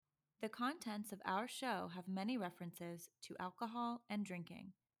The contents of our show have many references to alcohol and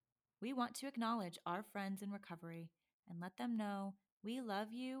drinking. We want to acknowledge our friends in recovery and let them know we love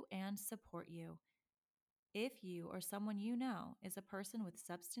you and support you. If you or someone you know is a person with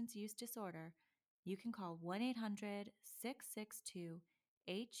substance use disorder, you can call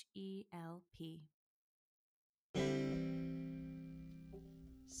 1-800-662-HELP.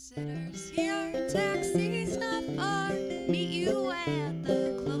 Sitters here, taxi's not far. Meet you at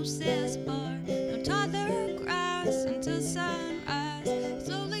the closest bar. No toddler grass until sunrise.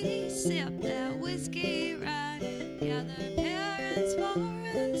 Slowly sip that whiskey right. Gather parents far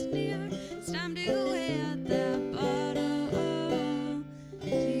and near. It's time to hit that bottle of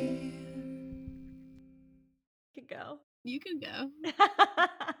beer. Could go. You can go.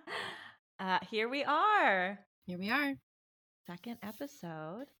 Here we are. Here we are. Second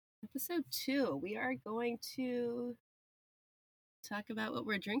episode. Episode 2. We are going to talk about what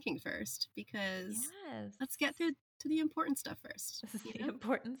we're drinking first because Yes. let's get through to the important stuff first. This is you the know?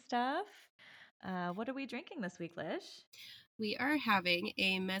 important stuff. What are we drinking this week, Lish? We are having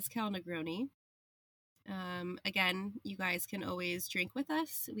a Mezcal Negroni. Again, you guys can always drink with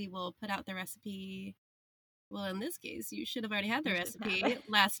us. We will put out the recipe. Well, in this case, you should have already had the You should have recipe had it.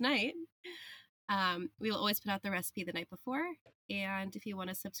 last night. We will always put out the recipe the night before. And if you want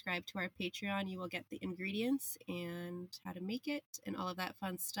to subscribe to our Patreon, you will get the ingredients and how to make it and all of that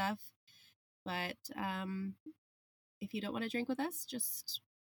fun stuff. But if you don't want to drink with us, just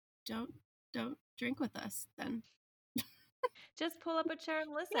don't drink with us then. Just pull up a chair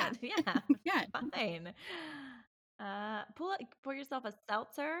and listen. Yeah, Yeah. fine. Pour yourself a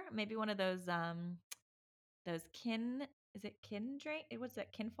seltzer, maybe one of those kin. Is it kin drink? What's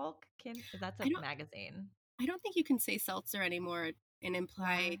that? Kinfolk? That's a I don't magazine. I don't think you can say seltzer anymore and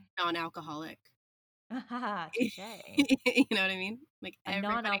imply non-alcoholic. Touche. You know what I mean? Like A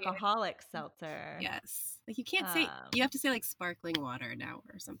everybody. non-alcoholic seltzer. Yes. Like you can't say, you have to say like sparkling water now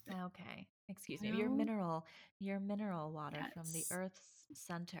or something. Okay. Excuse me. No. Your mineral water from the Yes. Earth's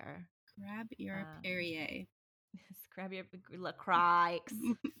center. Grab your Perrier. Grab your LaCroix.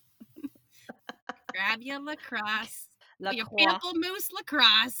 Grab your lacrosse. Your LaCroix. pamplemousse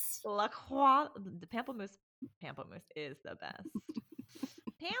lacrosse. LaCroix. The pamplemousse is the best.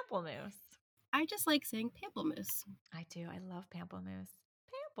 Pamplemousse. I just like saying pamplemousse. I do. I love pamplemousse.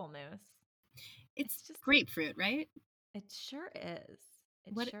 Pamplemousse. It's just grapefruit, right? It sure is.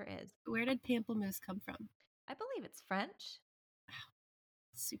 Sure is. Where did pamplemousse come from? I believe it's French.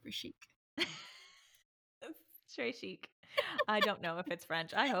 Super chic. Très chic. I don't know if it's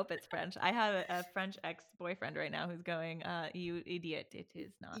French. I hope it's French. I have a French ex-boyfriend right now who's going, you idiot, it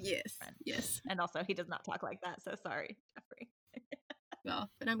is not French. Yes. And also he does not talk like that, so sorry, Jeffrey. Well,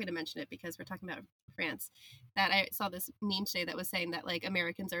 but I'm going to mention it because we're talking about France. That I saw this meme today that was saying that like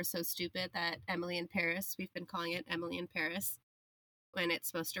Americans are so stupid that Emily in Paris, we've been calling it Emily in Paris when it's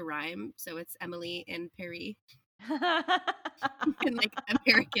supposed to rhyme. So it's Emily in Paris. And like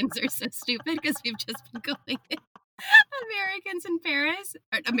Americans are so stupid because we've just been calling it Americans in Paris.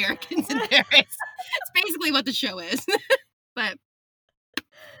 Or Americans in Paris. It's basically what the show is. But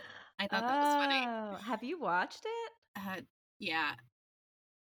I thought that was funny. Have you watched it? Yeah.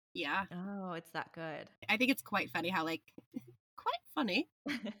 Yeah. Oh, it's that good. I think it's quite funny how like quite funny.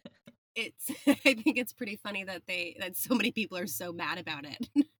 I think it's pretty funny that so many people are so mad about it.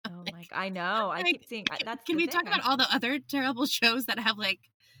 Oh my god, I know. I keep seeing that's Can we talk about all the other terrible shows that have like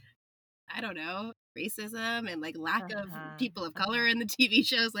I don't know, racism and like lack of people of color in the TV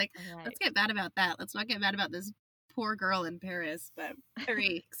shows? Like let's get mad about that. Let's not get mad about this poor girl in Paris, but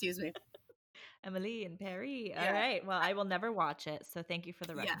Paris, excuse me. Emily in Paris. Yeah. All right. Well, I will never watch it, so thank you for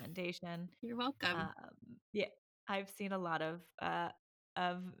the recommendation. You're welcome. Yeah, I've seen a lot of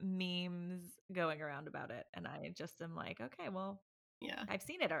memes going around about it, and I just am like, okay, well, yeah, I've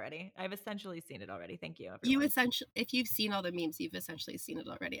seen it already. I've essentially seen it already. Thank you, everyone. You essentially, if you've seen all the memes, you've essentially seen it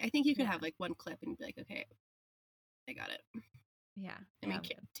already. I think you could have like one clip and be like, okay, I got it. Yeah. I mean,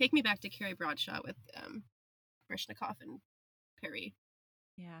 take me back to Carrie Bradshaw with Baryshnikov and Perry.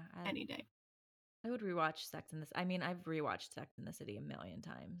 Yeah. Any day. I would rewatch Sex and the City. I mean, I've rewatched Sex and the City a million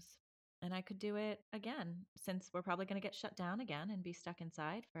times. And I could do it again since we're probably going to get shut down again and be stuck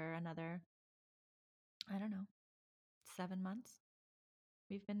inside for another, I don't know, 7 months.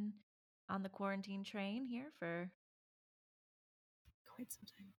 We've been on the quarantine train here for quite some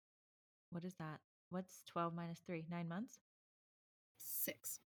time. What is that? What's 12 minus 3? 9 months?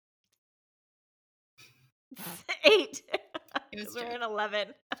 6. 8. We're in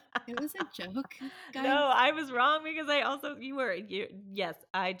 11. It was a joke, guys. No, I was wrong because yes,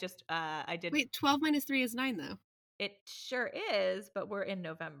 I just I did. Wait, 12 minus 3 is 9 though. It sure is, but we're in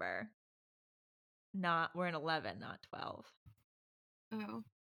November. We're in 11, not 12. Oh.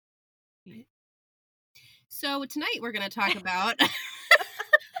 Ye- So tonight we're going to talk about,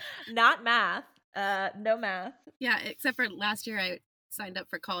 Not math. No math. yeah, except for last year I signed up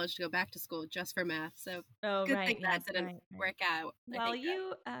for college to go back to school just for math. So Oh, good right. thing Yes, that didn't right. work out. I Well, think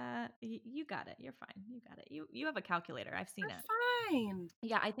you got it. You're fine. You got it. You have a calculator. I've seen we're it. fine.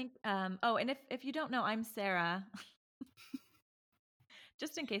 Yeah, I think oh, and if you don't know, I'm Sarah.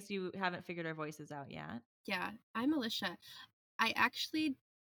 Just in case you haven't figured our voices out yet. Yeah, I'm Alicia. I actually,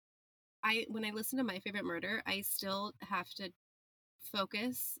 when I listen to My Favorite Murder, I still have to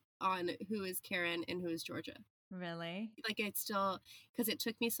focus on who is Karen and who is Georgia. Really? Like it's still, because it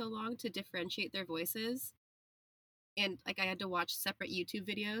took me so long to differentiate their voices. And like I had to watch separate YouTube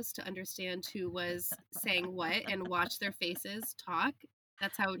videos to understand who was saying what and watch their faces talk.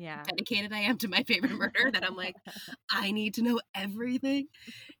 That's how Yeah. dedicated I am to My Favorite Murder, that I'm like, I need to know everything.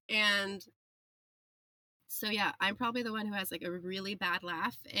 And so yeah, I'm probably the one who has like a really bad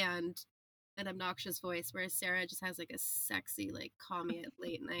laugh and an obnoxious voice, whereas Sarah just has like a sexy, like, call me at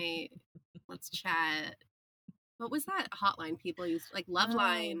late night, let's chat. What was that hotline people used? Like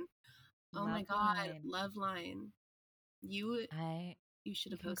Loveline. Oh my God, Loveline. Loveline. You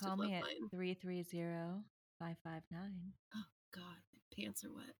should You have can posted call me at Loveline. 330-559. Oh God, my pants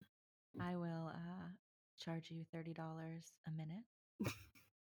are wet. I will charge you $30 a minute,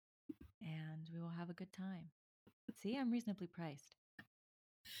 and we will have a good time. See, I'm reasonably priced.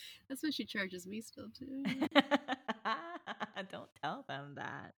 That's what she charges me still too. Don't tell them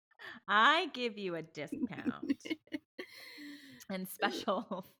that. I give you a discount and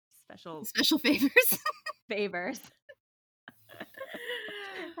special Special favors. favors.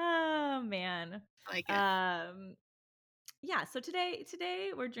 Oh man. I like it. Yeah, so today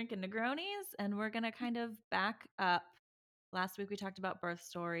we're drinking Negronis, and we're gonna kind of back up. Last week we talked about birth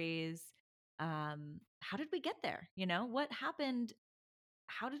stories. How did we get there? You know, what happened?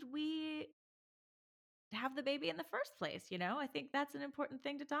 How did we have the baby in the first place? You know, I think that's an important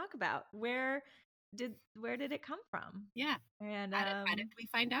thing to talk about. Where did it come from? Yeah. And How did we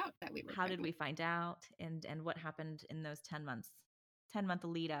find out that we were how pregnant? did we find out? And what happened in those 10-month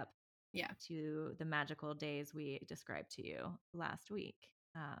lead up Yeah. to the magical days we described to you last week?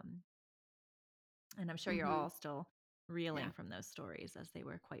 And I'm sure you're all still reeling from those stories, as they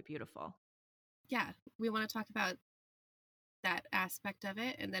were quite beautiful. Yeah, we want to talk about that aspect of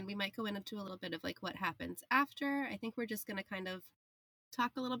it, and then we might go into a little bit of like what happens after. I think we're just going to kind of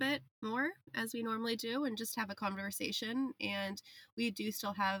talk a little bit more as we normally do and just have a conversation. And we do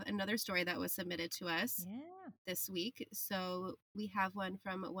still have another story that was submitted to us this week. So we have one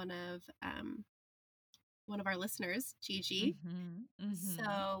from one of our listeners, Gigi.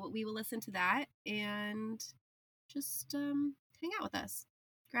 So we will listen to that and just hang out with us.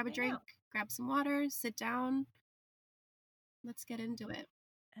 Grab a drink, grab some water, sit down. Let's get into it.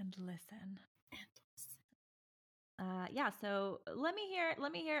 And listen. Yeah, so let me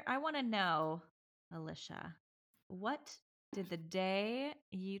hear. I want to know, Alicia, what did the day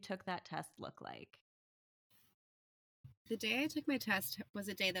you took that test look like? The day I took my test was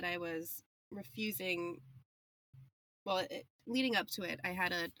a day that I was refusing. Well, leading up to it, I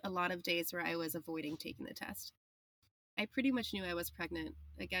had a lot of days where I was avoiding taking the test. I pretty much knew I was pregnant.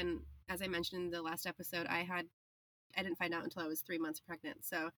 Again, as I mentioned in the last episode, I didn't find out until I was 3 months pregnant.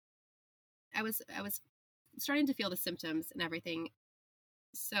 So I was starting to feel the symptoms and everything.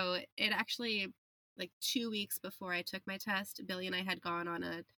 So it actually, like 2 weeks before I took my test, Billy and I had gone on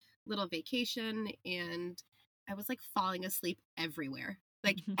a little vacation, and I was like falling asleep everywhere,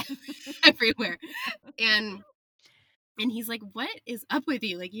 like everywhere. And he's like, "What is up with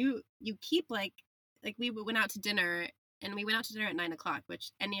you? Like you keep like we went out to dinner, and we went out to dinner at 9:00,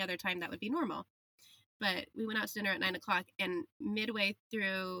 which any other time that would be normal. But we went out to dinner at 9:00, and midway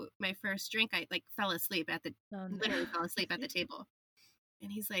through my first drink, I like fell asleep literally fell asleep at the table."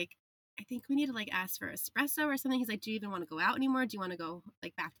 And he's like, "I think we need to like ask for espresso or something." He's like, "Do you even want to go out anymore? Do you want to go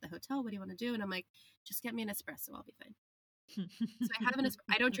like back to the hotel? What do you want to do?" And I'm like, "Just get me an espresso. I'll be fine." So I have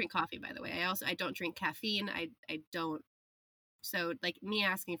I don't drink coffee, by the way. I don't drink caffeine. I don't. So like me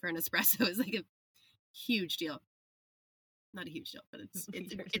asking for an espresso is like a huge deal. Not a huge deal, but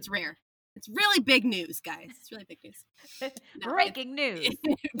it's rare. It's really big news, guys. It's really big news. Breaking news.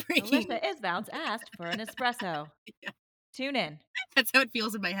 Breaking Alicia Isbounds asked for an espresso. Yeah. Tune in. That's how it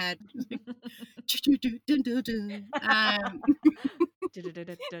feels in my head.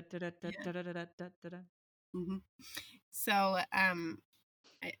 So,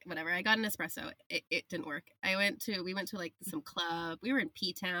 whatever. I got an espresso. It didn't work. We went to like some club. We were in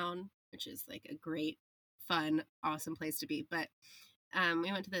P-Town, which is like a great fun, awesome place to be. But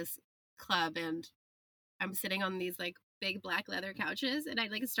we went to this club, and I'm sitting on these like big black leather couches, and I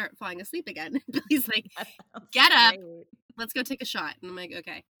like start falling asleep again. Billy's like, That sounds get up, great. let's go take a shot. And I'm like,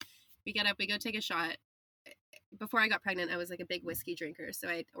 okay. We get up, we go take a shot. Before I got pregnant, I was like a big whiskey drinker. So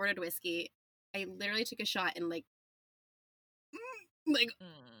I ordered whiskey. I literally took a shot and like,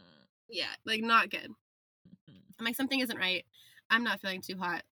 yeah, like not good. I'm like, something isn't right. I'm not feeling too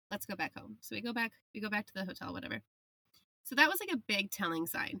hot. Let's go back home. So we go back to the hotel, whatever. So that was like a big telling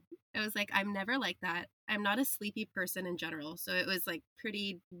sign. It was like, I'm never like that. I'm not a sleepy person in general. So it was like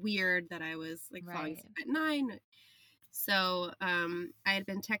pretty weird that I was like falling asleep at 9. So I had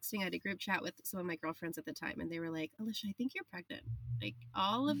been texting, I had a group chat with some of my girlfriends at the time, and they were like, Alicia, I think you're pregnant. Like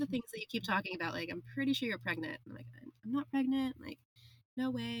all of the things that you keep talking about, like, I'm pretty sure you're pregnant. I'm like, I'm not pregnant. Like, no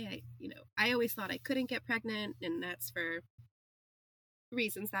way. I always thought I couldn't get pregnant, and that's for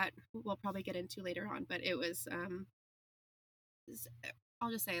reasons that we'll probably get into later on. But it was,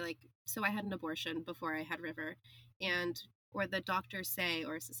 I'll just say, like, so I had an abortion before I had River, or the doctors say,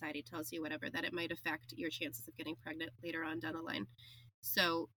 or society tells you, whatever, that it might affect your chances of getting pregnant later on down the line.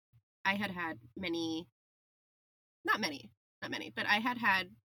 So I had many, but I had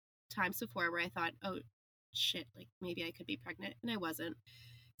times before where I thought, oh shit, like maybe I could be pregnant, and I wasn't.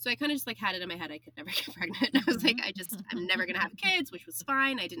 So I kind of just like had it in my head I could never get pregnant. I was like, I'm never going to have kids, which was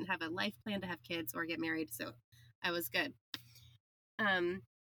fine. I didn't have a life plan to have kids or get married, so I was good.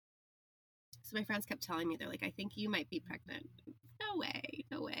 So my friends kept telling me, they're like, I think you might be pregnant. No way.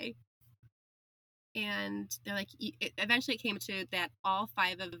 And they're like, eventually it came to that all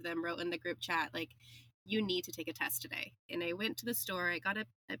 5 of them wrote in the group chat, like, you need to take a test today. And I went to the store, I got a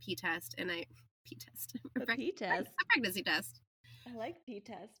P-test, and a pregnancy test. I like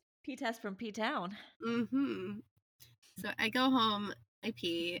P-test. P-test from P-town. Mm-hmm. So I go home, I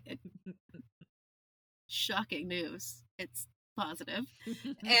pee. Shocking news. It's positive.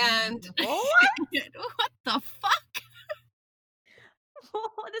 And what the fuck?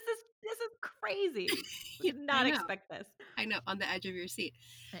 This is crazy. I did not expect this. I know, on the edge of your seat.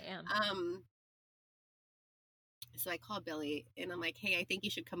 I am. So I called Billy, and I'm like, hey, I think you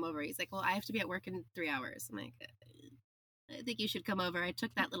should come over. He's like, well, I have to be at work in 3 hours. I'm like, I think you should come over. I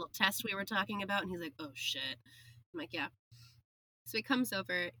took that little test we were talking about. And he's like, oh shit. I'm like, yeah. So he comes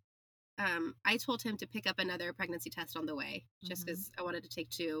over. I told him to pick up another pregnancy test on the way, just because I wanted to take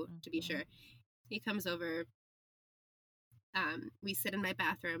 2 to be sure. He comes over. We sit in my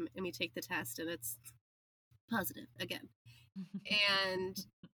bathroom and we take the test, and it's positive again. And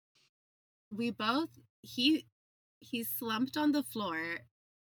we both, he slumped on the floor,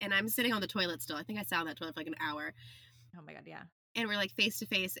 and I'm sitting on the toilet still. I think I sat on that toilet for like an hour. Oh my God, yeah. And we're like face to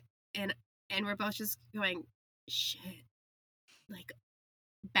face, and we're both just going, shit, like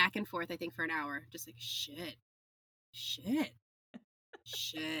back and forth, I think, for an hour, just like shit,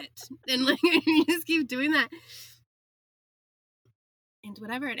 and like you just keep doing that. And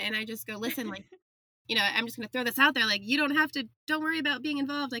whatever, and I just go, listen, like, I'm just gonna throw this out there, like, you don't worry about being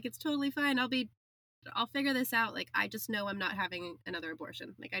involved, like, it's totally fine, I'll figure this out, like, I just know I'm not having another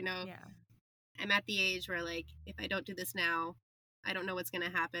abortion, like, I know I'm at the age where, like, if I don't do this now, I don't know what's gonna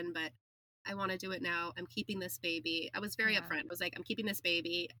happen, but I want to do it now. I'm keeping this baby. I was very upfront. I was like, I'm keeping this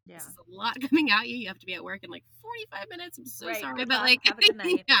baby. Yeah. This is a lot coming at you. You have to be at work in like 45 minutes. I'm so sorry, but like, have a good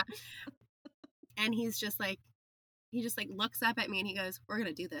night. Yeah. And he just looks up at me and he goes, we're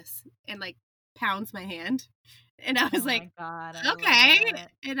going to do this. And like pounds my hand. And I was like, God, okay.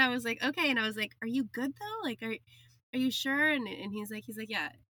 And I was like, okay. And I was like, are you good though? Like, are you sure? And he's like, yeah.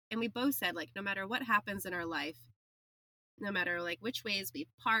 And we both said, like, no matter what happens in our life, no matter like which ways we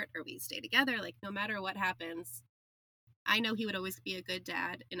part or we stay together, like no matter what happens, I know he would always be a good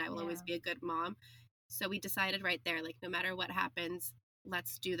dad and I will always be a good mom. So we decided right there, like, no matter what happens,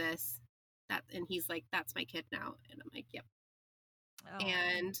 let's do this. And he's like, that's my kid now. And I'm like, yep. Oh.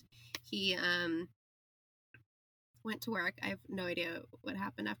 And he went to work. I have no idea what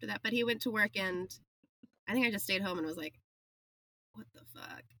happened after that, but he went to work, and I think I just stayed home and was like, what the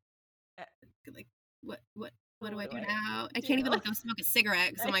fuck? Like, what do I do now? I can't even like go smoke a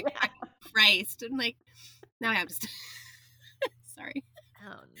cigarette because I'm like, Christ. And like, now I have to sorry.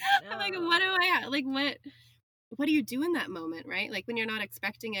 Oh, no. I'm like, what do I have? Like, what do you do in that moment, right? Like when you're not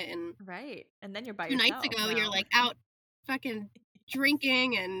expecting it, and right. And then you're by 2 yourself. nights ago, you're like out fucking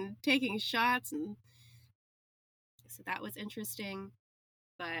drinking and taking shots. And so that was interesting.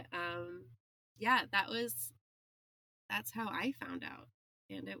 But yeah, that's how I found out.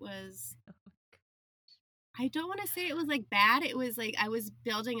 And it was, I don't want to say it was like bad. It was like I was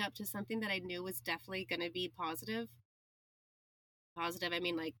building up to something that I knew was definitely going to be positive. I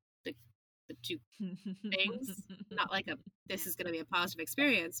mean, like the the two things. Not like this is going to be a positive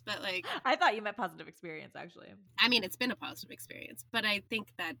experience, but like, I thought you meant positive experience, actually. I mean, it's been a positive experience, but I think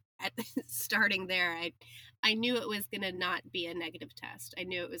that at starting there, I knew it was going to not be a negative test. I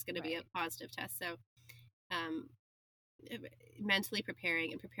knew it was going to be a Right. positive test. So, um, mentally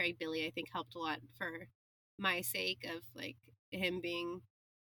preparing and preparing Billy, I think helped a lot for my sake of like him being,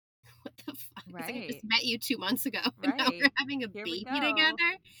 what the fuck? It's like I just Right. met you 2 months ago and now we're Right. having a Here we baby go.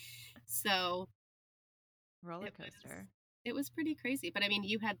 together. So Roller it was coaster. it was pretty crazy. But I mean,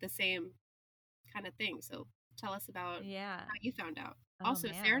 you had the same kind of thing. So tell us about Yeah. how you found out. Oh Also,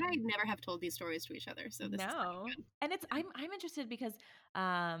 Sarah and I man. never have told these stories to each other, so this is kind No. of And it's I'm interested because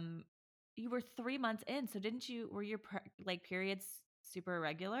um you were 3 months in, so didn't you were your like periods super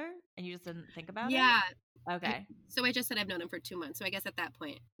irregular and you just didn't think about it? yeah. Okay. So I just said I've known him for 2 months. So I guess at that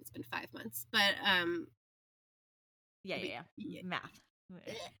point it's been 5 months. But Yeah, yeah, we, yeah. yeah, Math.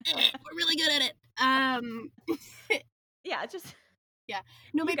 we're really good at it. Yeah, just Yeah.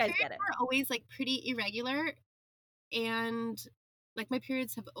 No, you my guys get periods it. were always like pretty irregular, and like my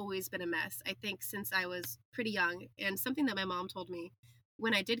periods have always been a mess. I think since I was pretty young, and something that my mom told me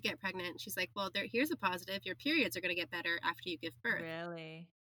when I did get pregnant, she's like, "Well, here's a positive. Your periods are going to get better after you give birth." Really?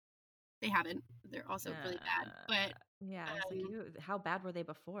 They haven't. They're also really bad. But Yeah, I was like, um, you how bad were they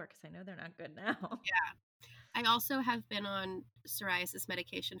before? Because I know they're not good now. yeah, I also have been on psoriasis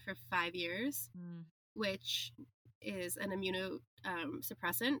medication for 5 years, Mm, which is an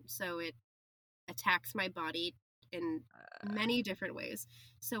immunosuppressant. So it attacks my body in many different ways.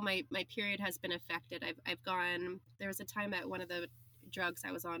 So my period has been affected. I've gone. There was a time at one of the drugs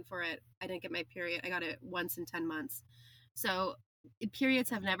I was on for it. I didn't get my period. I got it once in 10 months. So periods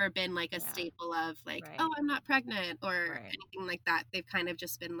have never been like a yeah, staple of like, oh, right, I'm not pregnant or right, anything like that. They've kind of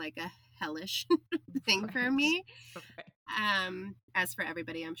just been like a hellish thing for right, me. right. As for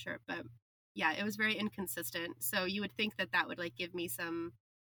everybody, I'm sure, but yeah, it was very inconsistent. So you would think that that would like give me some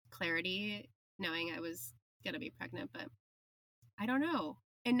clarity knowing I was gonna be pregnant, but I don't know.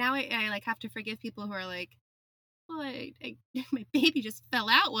 And now I like have to forgive people who are like, well, my baby just fell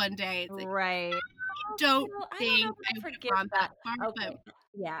out one day. It's like Right. I Well, don't still, I don't know think if I I would have forgive gone that that. far, but Okay.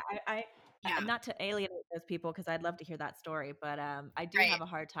 Yeah, yeah, not to alienate those people because I'd love to hear that story, but I do right, have a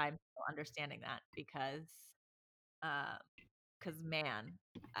hard time still understanding that uh, because man,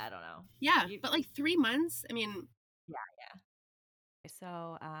 I don't know. yeah. You, But like 3 months, I mean, yeah, yeah.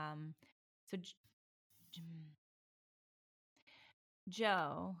 So so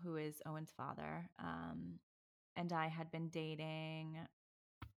Joe, who is Owen's father, and I had been dating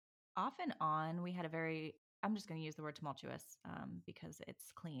off and on. We had a very, I'm just going to use the word tumultuous because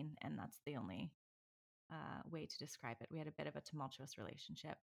it's clean and that's the only way to describe it. We had a bit of a tumultuous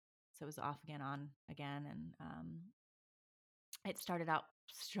relationship. So it was off again, on again. And it started out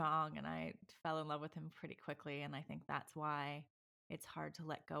strong and I fell in love with him pretty quickly. And I think that's why it's hard to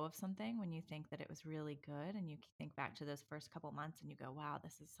let go of something when you think that it was really good and you think back to those first couple months and you go, wow,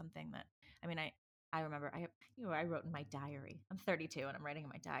 this is something that, I mean, I remember I wrote in my diary. I'm 32 and I'm writing in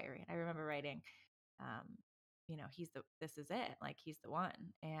my diary. And I remember writing, um, this is it. Like he's the one.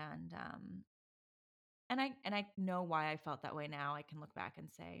 And I know why I felt that way now. I can look back and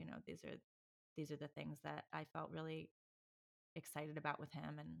say, these are the things that I felt really excited about with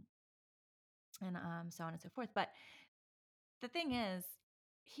him and so on and so forth. But the thing is,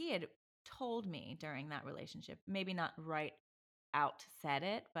 he had told me during that relationship, maybe not right out said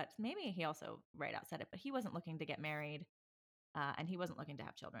it, but maybe he also right out said it, but he wasn't looking to get married and he wasn't looking to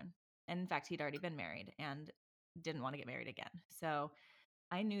have children. And in fact, he'd already been married and didn't want to get married again. So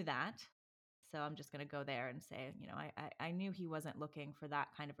I knew that. So I'm just going to go there and say, I knew he wasn't looking for that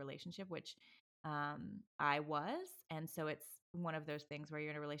kind of relationship, which I was. And so it's one of those things where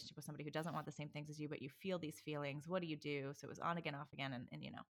you're in a relationship with somebody who doesn't want the same things as you, but you feel these feelings. What do you do? So it was on again, off again. And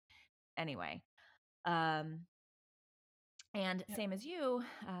anyway. Um, and yeah, same as you,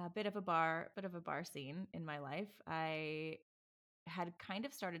 bit of a bar scene in my life. I had kind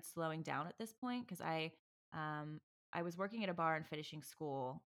of started slowing down at this point because um, I was working at a bar and finishing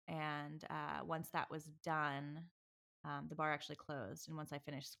school, and once that was done, the bar actually closed. And once I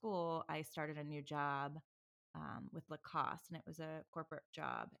finished school, I started a new job with Lacoste, and it was a corporate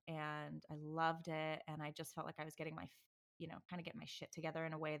job, and I loved it. And I just felt like I was getting kind of get my shit together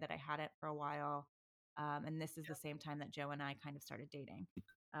in a way that I hadn't for a while. And this is the same time that Joe and I kind of started dating.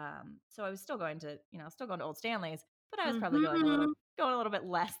 So I was still going to Old Stanley's, but I was probably mm-hmm. going a little bit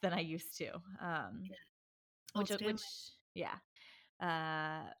less than I used to. Old Which Stanley. yeah,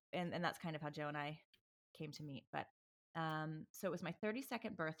 and that's kind of how Joe and I came to meet. But so it was my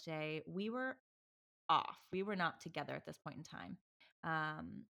 32nd birthday. We were off. We were not together at this point in time.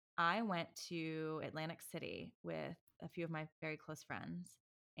 I went to Atlantic City with a few of my very close friends,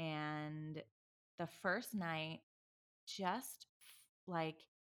 and the first night just like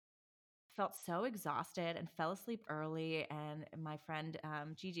felt so exhausted and fell asleep early. And my friend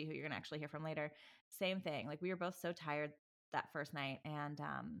Gigi, who you're gonna actually hear from later, same thing. Like we were both so tired that first night, and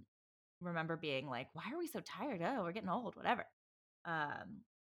remember being like, "Why are we so tired? Oh, we're getting old, whatever." Um,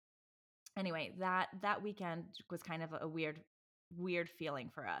 anyway, that weekend was kind of a weird feeling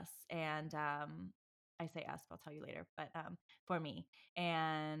for us, and I say us, but I'll tell you later. But for me,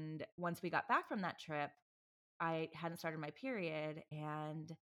 and once we got back from that trip, I hadn't started my period,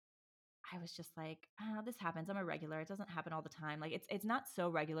 and I was just like, "Oh, this happens. I'm a regular. It doesn't happen all the time. Like it's not so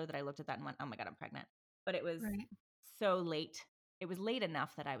regular that I looked at that and went, "Oh my god, I'm pregnant." But it was Right. so late. It was late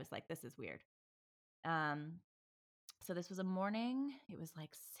enough that I was like, "This is weird." Um, so this was a morning. It was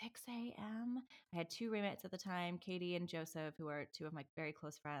like 6 a.m. I had two roommates at the time, Katie and Joseph, who are two of my very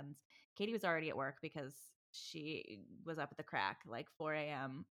close friends. Katie was already at work because she was up at the crack, like 4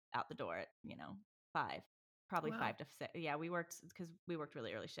 a.m. out the door at 5, probably Wow. 5 to 6. Yeah, we worked because we worked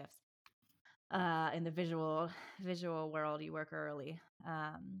really early shifts. In the visual world, you work early.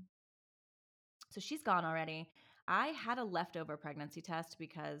 So she's gone already. I had a leftover pregnancy test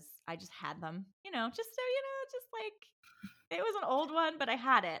because I just had them, just so just like it was an old one, but I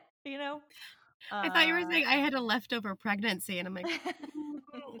had it. I thought you were Uh, saying I had a leftover pregnancy, and I'm like,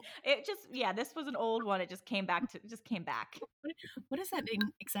 this was an old one. It just came back. what does that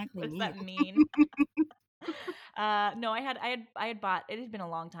exactly What does mean? that mean? No, I had bought. It had been a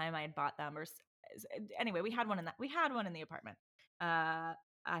long time. I had bought them, anyway, we had one in the apartment. I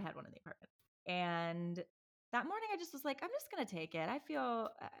had one in the apartment, and that morning I just was like, I'm just gonna take it. I feel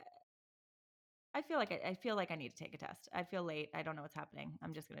like I need to take a test. I feel late. I don't know what's happening.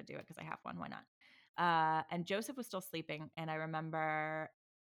 I'm just gonna do it because I have one. Why not? And Joseph was still sleeping, and I remember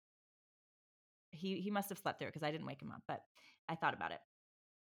he must have slept through because I didn't wake him up, but I thought about it.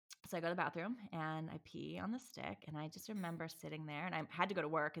 So I go to the bathroom and I pee on the stick. And I just remember sitting there, and I had to go to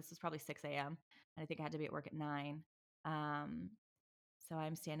work. This was probably 6 a.m. And I think I had to be at work at 9. Um, so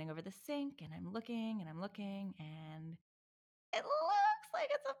I'm standing over the sink and I'm looking and I'm looking, and it looks like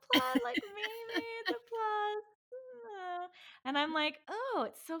it's a plus. Like maybe it's a plus. And I'm like, oh,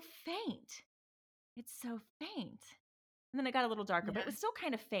 it's so faint. It's so faint. And then it got a little darker, but it Yeah. was still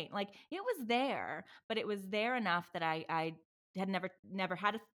kind of faint. Like it was there, but it was there enough that I had never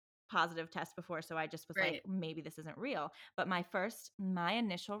had a positive test before, so I just was like, Right. maybe this isn't real. But my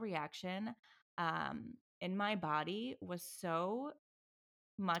initial reaction in my body was so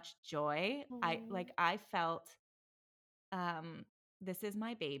much joy. Oh, I felt um this is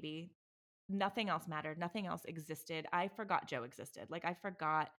my baby. Nothing else mattered. Nothing else existed. I forgot Joe existed. Like I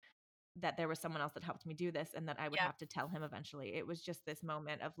forgot that there was someone else that helped me do this and that I would yeah. have to tell him eventually. It was just this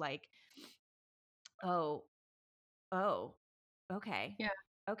moment of like, oh, oh, okay. Yeah.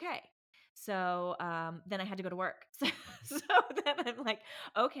 Okay. So then I had to go to work. So then I'm like,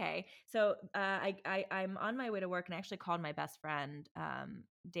 okay. So I'm on my way to work, and I actually called my best friend,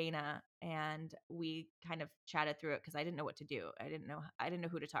 Dana, and we kind of chatted through it because I didn't know what to do. I didn't know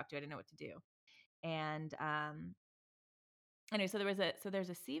who to talk to. I didn't know what to do. And anyway, there's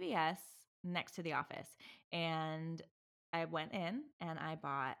a CVS next to the office, and I went in and I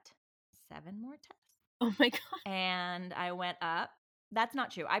bought 7 more tests, Oh my God. and I went up. That's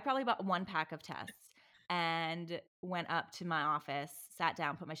not true. I probably bought 1 pack of tests and went up to my office, sat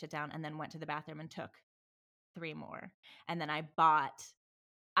down, put my shit down, and then went to the bathroom and took 3 more. And then I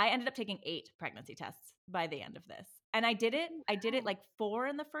ended up taking 8 pregnancy tests by the end of this. And I did it Wow. like 4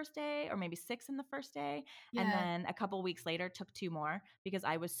 in the first day, or maybe 6 in the first day. And Yeah. then a couple weeks later took 2 more because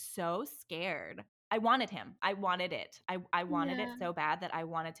I was so scared. I wanted him. I wanted it. I wanted it Yeah. so bad that I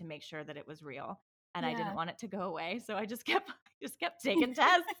wanted to make sure that it was real. And I didn't Yeah. want it to go away. So I just kept taking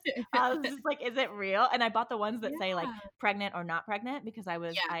tests. I was just like, is it real? And I bought the ones that say like Yeah. pregnant or not pregnant because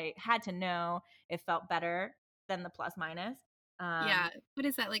Yeah. I had to know it felt better than the plus minus. Yeah. What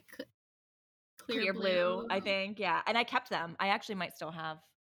is that, like clear Clear blue, blue? I think, yeah, and I kept them.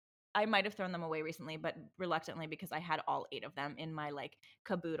 I might have thrown them away recently, but reluctantly because I had all 8 of them in my, like,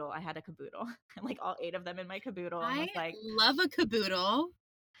 caboodle. I had a caboodle, like, all 8 of them in my caboodle, and I was like love a caboodle.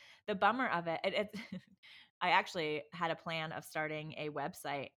 the bummer of it I actually had a plan of starting a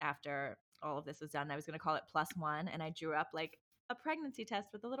website after all of this was done. I was gonna call it Plus One, and I drew up, like, a pregnancy test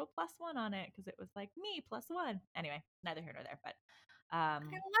with a little +1 on it because it was like, "Me, +1." Anyway, neither here nor there, I um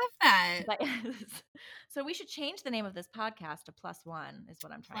love that. But so we should change the name of this podcast to Plus One, is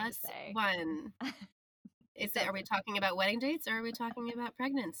what I'm trying to Plus say. one. Are we talking about wedding dates, or are we talking about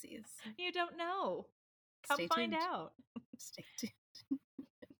pregnancies? You don't know. Come Stay find tuned. out. Stay tuned.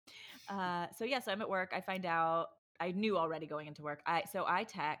 So yes, I'm at work. I find out. I knew already going into work. I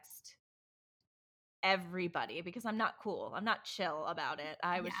text everybody because I'm not cool. I'm not chill about it.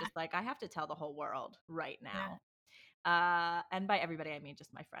 I was Yeah. just like, I have to tell the whole world right Yeah. now. And by everybody, I mean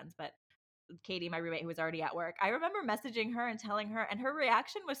just my friends. But Katie, my roommate, who was already at work, I remember messaging her and telling her, and her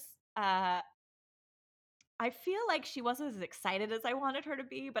reaction was, I feel like she wasn't as excited as I wanted her to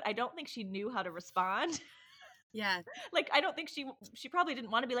be, but I don't think she knew how to respond. Yeah. Like, I don't think she probably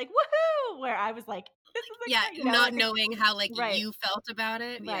didn't want to be like, woohoo, where I was like, this is Yeah. exciting, Not like, knowing how like right. you felt about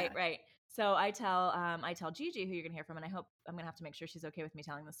it. Right, Yeah. right. So I tell Gigi, who you're gonna hear from, and I hope I'm gonna have to make sure she's okay with me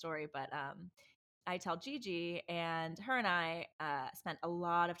telling the story. But I tell Gigi, and her and I spent a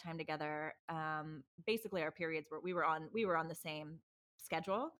lot of time together. Basically, our periods were we were on the same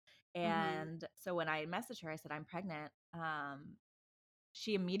schedule, Mm-hmm. and so when I messaged her, I said I'm pregnant.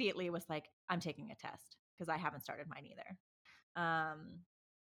 She immediately was like, I'm taking a test because I haven't started mine either.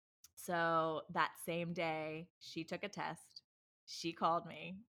 So that same day, she took a test. She called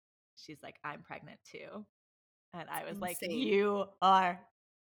me. She's like, I'm pregnant too. And I was like, Insane. you are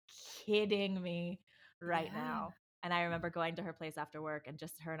kidding me right Yeah. now. And I remember going to her place after work and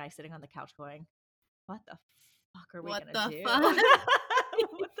just her and I sitting on the couch going, what the fuck are we What going to the do? fuck?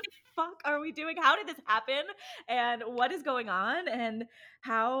 What the fuck are we doing? How did this happen? And what is going on? And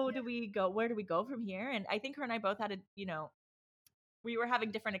how do we go? Where do we go from here? And I think her and I both had we were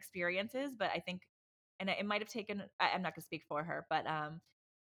having different experiences, but I think, and it might have taken, I'm not going to speak for her, but,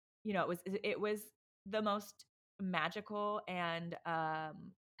 it was the most magical and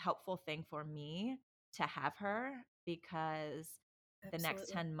helpful thing for me to have her because the next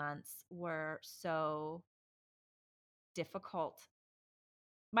Absolutely. 10 months were so difficult.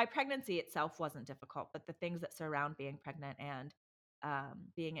 My pregnancy itself wasn't difficult, but the things that surround being pregnant and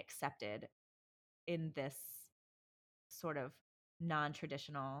being accepted in this sort of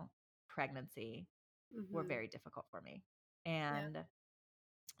non-traditional pregnancy were Mm-hmm. very difficult for me. Yeah. And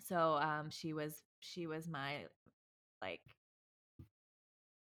so she was my like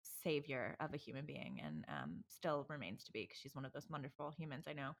savior of a human being, and still remains to be because she's one of those wonderful humans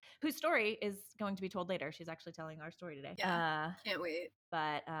I know whose story is going to be told later. She's actually telling our story today. Yeah. Can't wait.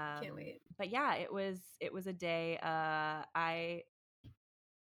 But Can't wait. yeah, it was a day. I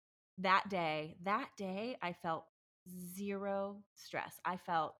that day I felt zero stress. I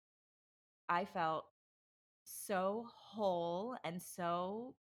felt so whole and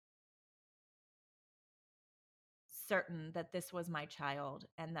so certain that this was my child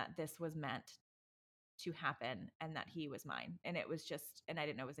and that this was meant to happen and that he was mine. And it was just, and I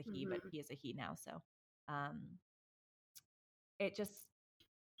didn't know it was a he, but Mm-hmm. he is a he now. So um, it just,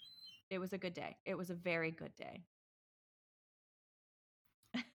 it was a good day. It was a very good day.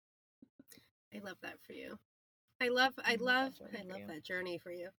 I love that for you. I love I love that that journey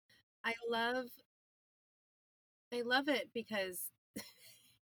for you. I love it because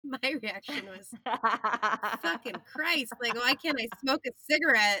my reaction was fucking Christ. Like, why can't I smoke a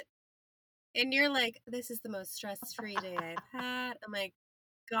cigarette? And you're like, this is the most stress-free day I've had. I'm like,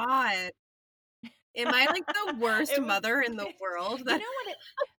 God, am I like the worst It was, mother in the world? you know what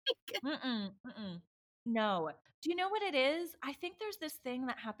it, no. Do you know what it is? I think there's this thing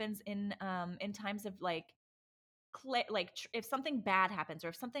that happens in times of like if something bad happens or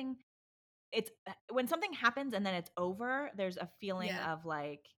if something it's when something happens and then it's over, there's a feeling Yeah. of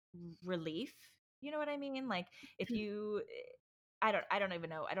like relief. You know what I mean? Like if you I don't even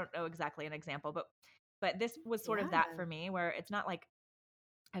know. I don't know exactly an example, but this was sort of that Yeah. for me where it's not like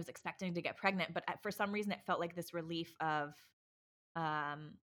I was expecting to get pregnant, but for some reason it felt like this relief of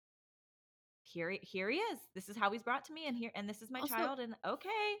um here he is. This is how he's brought to me and this is my Also, child and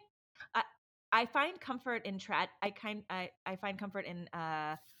okay. I I find comfort in I find comfort in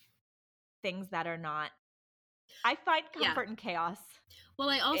things that are not I find yeah. comfort in chaos. Well,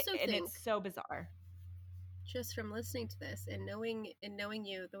 I also And think it's so bizarre. just from listening to this and knowing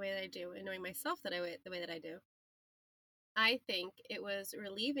you the way that I do and knowing myself the way that I do, I think it was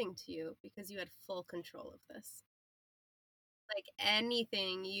relieving to you because you had full control of this. Like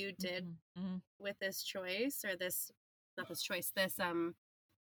anything you did Mm-hmm. with this choice or this not this choice, this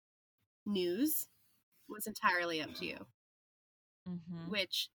news was entirely up to you, Mm-hmm.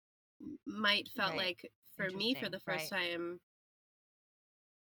 which might felt Right. like for me for Interesting. the first Right. time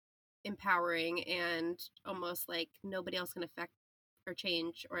empowering and almost like nobody else can affect or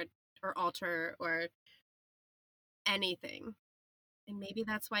change or alter or anything. And maybe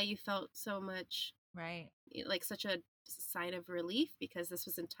that's why you felt so much Right. like such a sign of relief because this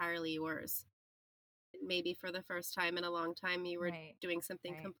was entirely yours. Maybe for the first time in a long time you were Right. doing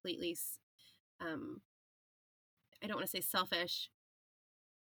something Right. completely I don't want to say selfish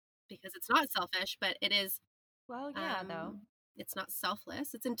because it's not selfish, but it is. Well, yeah, though. It's not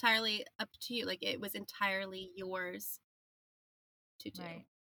selfless. It's entirely up to you. Like, it was entirely yours to do. Right.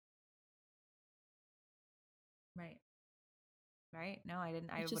 Right. Right. No, I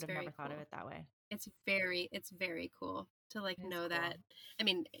didn't. I Which would is have very never thought of cool. it that way. It's very cool to like It is know that. cool. I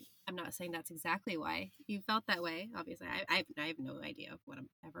mean, I'm not saying that's exactly why you felt that way. Obviously, I have no idea of what I'm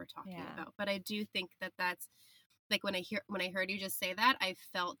ever talking Yeah. about, but I do think that that's like when I heard you just say that, I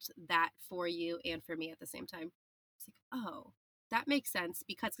felt that for you and for me at the same time. It's like, oh, that makes sense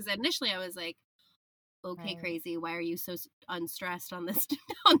because initially I was like, okay, Right. crazy, why are you so unstressed on this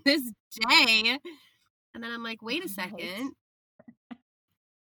on this day? And then I'm like, wait a second. Right.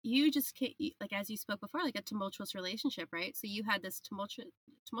 You just can't, like, as you spoke before, like a tumultuous relationship, right? So you had this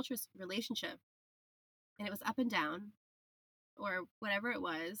tumultuous relationship and it was up and down or whatever it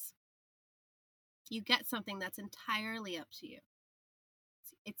was. You get something that's entirely up to you.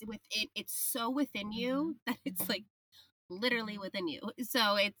 It's within, it's so within you that it's like literally within you. So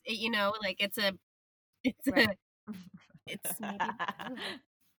like it's Right. it's maybe, I don't know,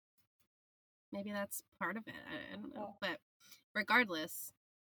 maybe that's part of it. I don't know. But regardless,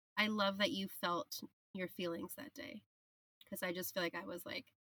 I love that you felt your feelings that day because I just feel like I was like,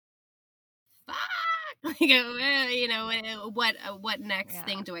 fuck, like, what next Yeah.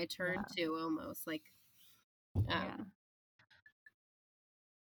 thing do I turn to almost like, Yeah.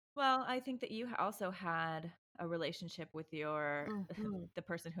 Well, I think that you also had a relationship with your mhm. the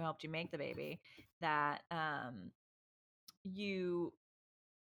person who helped you make the baby that you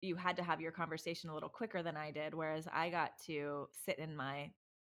had to have your conversation a little quicker than I did, whereas I got to sit in my,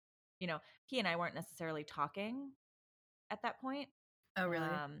 he and I weren't necessarily talking at that point. Oh, really?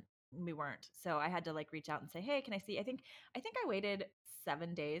 We weren't. So I had to like reach out and say, "Hey, can I see?" I think I waited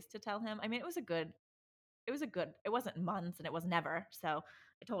 7 days to tell him. I mean, it wasn't months and it was never. So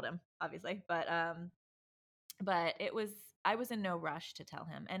I told him, obviously, but I was in no rush to tell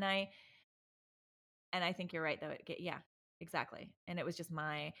him. And I think you're right though. Yeah, exactly. And it was just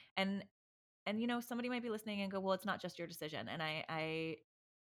and somebody might be listening and go, "Well, it's not just your decision." And I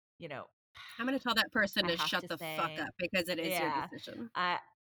you know, I'm gonna tell that person I to have shut to the fuck say, up because it is your yeah, decision. and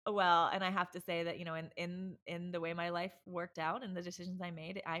I have to say that, in the way my life worked out and the decisions I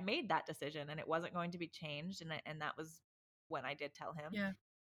made that decision and it wasn't going to be changed. And that was when I did tell him. Yeah.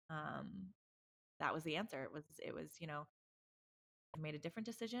 Um, that was the answer. It was, I made a different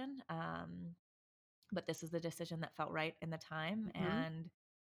decision. But this is the decision that felt right in the time. Hmm. And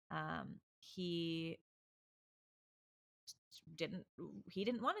he didn't he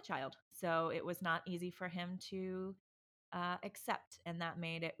didn't want a child, so it was not easy for him to accept, and that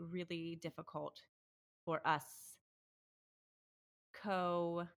made it really difficult for us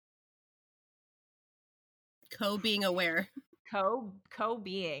co Being aware.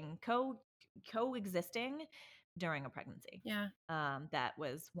 being coexisting during a pregnancy. Yeah. That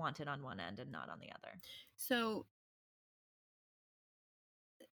was wanted on one end and not on the other. So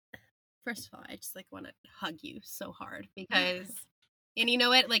first of all, I just like want to hug you so hard because, and you know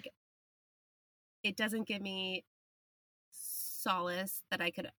what, like, it doesn't give me solace that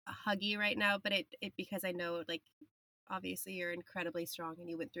I could hug you right now, but it because I know, like, obviously you're incredibly strong and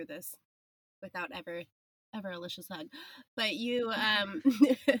you went through this without ever Alicia's hug, but you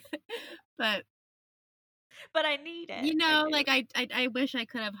but But I need it. I do. like I wish I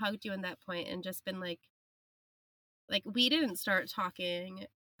could have hugged you in that point and just been like we didn't start talking.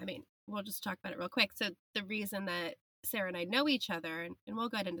 I mean, we'll just talk about it real quick. So the reason that Sarah and I know each other, and we'll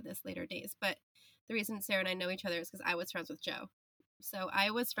get into this later days, but the reason Sarah and I know each other is because I was friends with Joe. So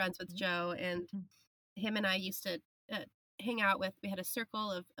I was friends with Joe, and him and I used to hang out we had a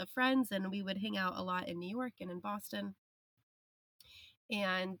circle of friends, and we would hang out a lot in New York and in Boston.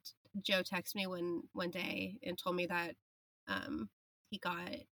 And Joe texted me one day and told me that he got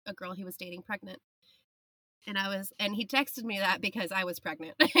a girl he was dating pregnant. And he texted me that because I was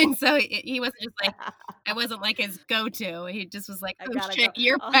pregnant. And so he wasn't just like, I wasn't like his go-to. He just was like, oh shit, go.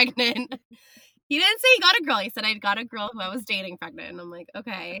 you're pregnant. He didn't say he got a girl. He said I got a girl who I was dating pregnant. And I'm like,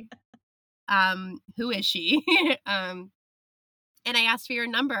 okay, who is she? And I asked for your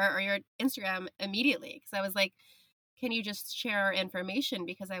number or your Instagram immediately because I was like, can you just share our information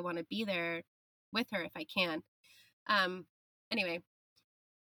because I want to be there with her if I can. Anyway,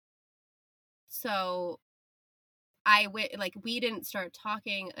 so we didn't start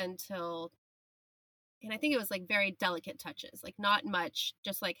talking until, and I think it was like very delicate touches, like not much,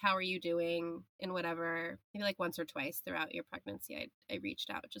 just like, how are you doing and whatever. Maybe like once or twice throughout your pregnancy, I reached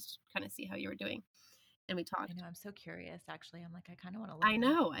out just to kind of see how you were doing. And we talked. I know. I'm so curious, actually. I'm like, I kind of want to look I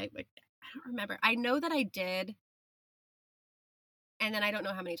know. I don't remember. I know that I did. And then I don't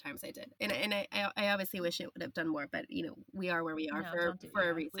know how many times I did. And I obviously wish it would have done more, but we are where we are No, don't do. for a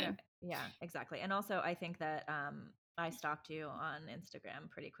Yeah, we are. reason. Yeah, exactly. And also, I think that I stalked you on Instagram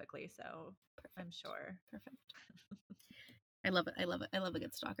pretty quickly, so I'm Perfect. sure. Perfect. I love it. I love it. I love a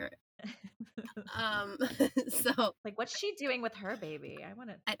good stalker. So Like, what's she doing with her baby? I want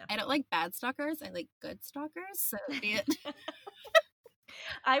to. I don't like bad stalkers. I like good stalkers. So be it.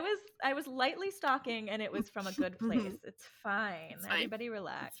 I was lightly stalking, and it was from a good place. It's fine. It's fine. Everybody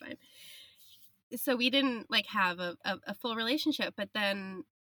relax. It's fine. So we didn't like have a full relationship, but then,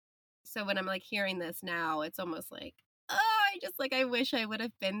 so when I'm like hearing this now, it's almost like, oh, I just like, I wish I would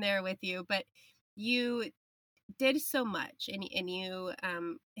have been there with you, but you did so much, and you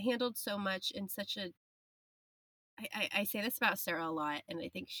handled so much in such a, I say this about Sarah a lot, and I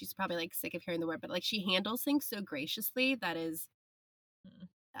think she's probably like sick of hearing the word, but like she handles things so graciously that is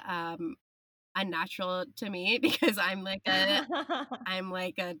um unnatural to me, because I'm like a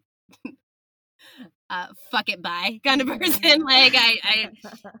fuck it bye kind of person. Like I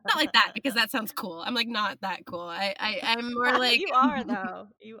not like that, because that sounds cool. I'm like not that cool. I'm more like you are though.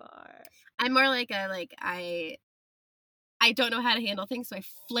 You are. I'm more like a like I don't know how to handle things, so I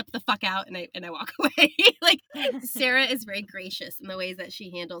flip the fuck out and I walk away. Like Sarah is very gracious in the ways that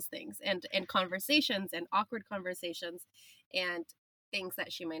she handles things, and conversations, and awkward conversations, and things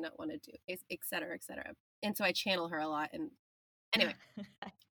that she might not want to do, et cetera, et cetera. And so I channel her a lot. And anyway,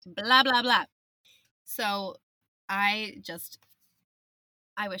 blah blah blah. So I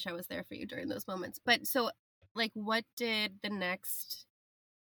wish I was there for you during those moments. But so, like, what did the next,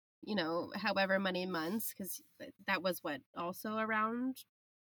 however many months, because that was what, also around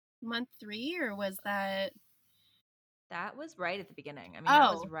month 3, or was that? That was right at the beginning. I mean,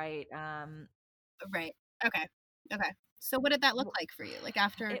 that was Oh, right. right. Okay. Okay. So what did that look like for you? Like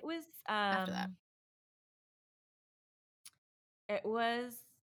after It was that? it was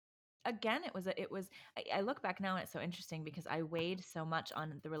again I look back now and it's so interesting because I weighed so much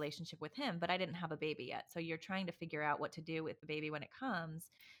on the relationship with him, but I didn't have a baby yet. So you're trying to figure out what to do with the baby when it comes.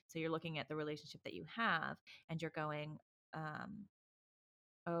 So you're looking at the relationship that you have and you're going, um,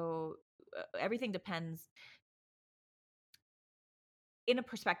 oh, everything depends in a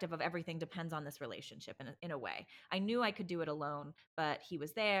perspective of everything depends on this relationship in a way. I knew I could do it alone, but he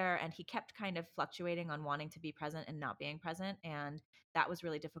was there and he kept kind of fluctuating on wanting to be present and not being present. And that was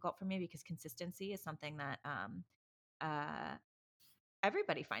really difficult for me because consistency is something that uh,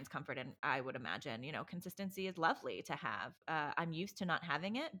 everybody finds comfort in, I would imagine. Consistency is lovely to have. I'm used to not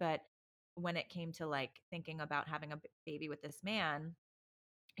having it, but when it came to like thinking about having a baby with this man,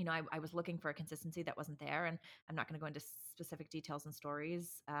 I was looking for a consistency that wasn't there. And I'm not going to go into specific details and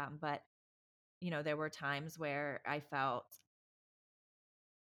stories, but there were times where I felt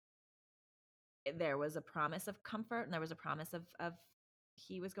there was a promise of comfort and there was a promise of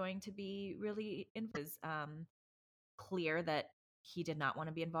he was going to be really clear that he did not want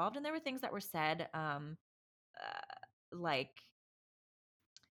to be involved. And there were things that were said, like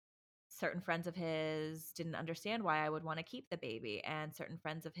certain friends of his didn't understand why I would want to keep the baby, and certain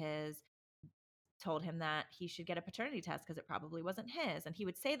friends of his told him that he should get a paternity test because it probably wasn't his. And he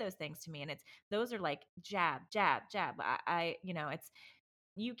would say those things to me. And those are like jab, jab, jab. It's,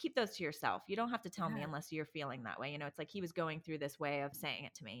 you keep those to yourself. You don't have to tell me Yeah. unless you're feeling that way. It's like he was going through this way of saying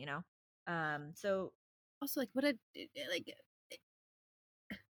it to me. So Also, like, like,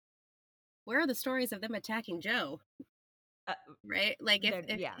 where are the stories of them attacking Joe? uh, Right? Like, yeah,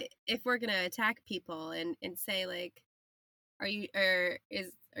 if we're gonna attack people and say like, are you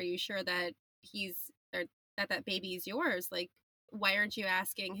sure that he's or that baby's yours? Like, why aren't you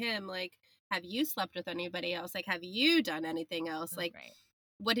asking him, like, have you slept with anybody else? Like, have you done anything else? Like, right.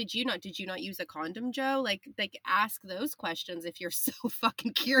 what did you not use a condom, Joe? Like ask those questions if you're so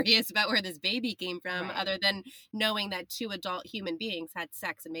fucking curious about where this baby came from, Right. other than knowing that 2 adult human beings had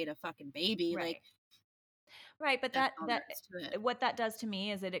sex and made a fucking baby. Right. Like, Right, but that's all there is to it. what that does to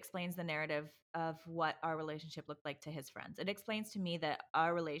me is it explains the narrative of what our relationship looked like to his friends. It explains to me that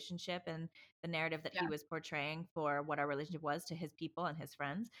our relationship and the narrative that he Yeah, was portraying for what our relationship was to his people and his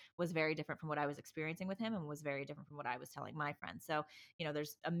friends was very different from what I was experiencing with him and was very different from what I was telling my friends. So,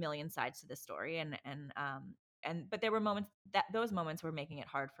 there's a million sides to this story, but there were moments that those moments were making it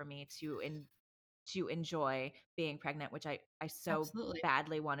hard for me to enjoy being pregnant, which I so absolutely.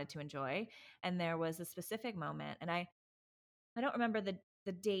 badly wanted to enjoy. And there was a specific moment, and I don't remember the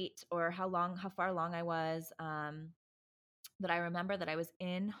date or how far along I was. But I remember that I was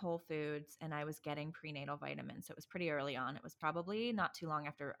in Whole Foods and I was getting prenatal vitamins. So it was pretty early on. It was probably not too long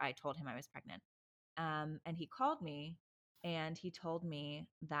after I told him I was pregnant. And he called me and he told me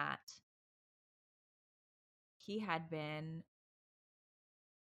that he had been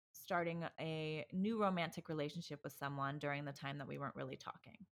starting a new romantic relationship with someone during the time that we weren't really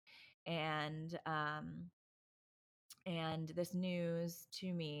talking. And this news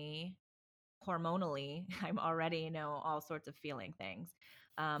to me, hormonally, I'm already all sorts of feeling things.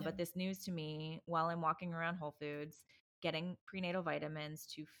 Yeah. But this news to me, while I'm walking around Whole Foods, getting prenatal vitamins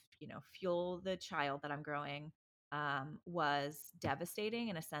to fuel the child that I'm growing, was devastating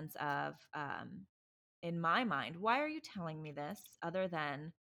in a sense of, in my mind, why are you telling me this other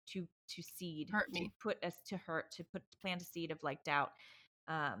than to seed, Hurt to me. put us to hurt, to plant a seed of like doubt.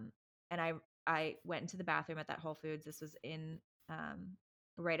 And I went into the bathroom at that Whole Foods. This was in,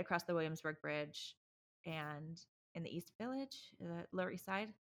 right across the Williamsburg Bridge and in the East Village, Lower East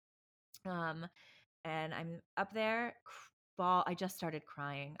Side. And I'm up there, I just started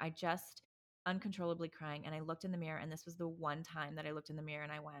crying. I just uncontrollably crying. And I looked in the mirror, and this was the one time that I looked in the mirror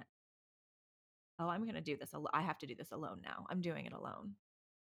and I went, oh, I'm going to do this. I have to do this alone now. I'm doing it alone.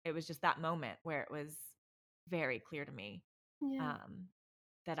 It was just that moment where it was very clear to me, Yeah.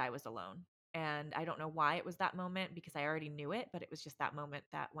 that I was alone. And I don't know why it was that moment, because I already knew it, but it was just that moment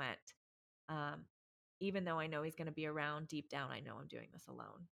that went, even though I know he's going to be around, deep down, I know I'm doing this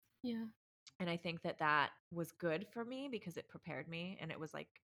alone. Yeah. And I think that that was good for me because it prepared me. And it was like,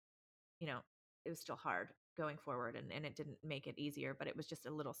 it was still hard going forward, and it didn't make it easier, but it was just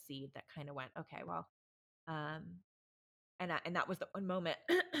a little seed that kind of went, okay, well, and that was the one moment,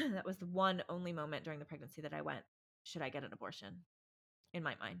 that was the one only moment during the pregnancy that I went, should I get an abortion, in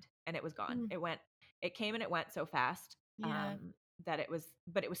my mind? And it was gone. It came and it went so fast, Yeah. that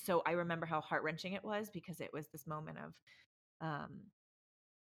but it was so, I remember how heart-wrenching it was, because it was this moment of,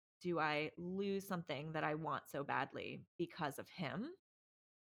 do I lose something that I want so badly because of him?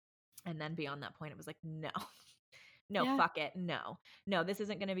 And then beyond that point, it was like, no, no, Yeah. fuck it. No, this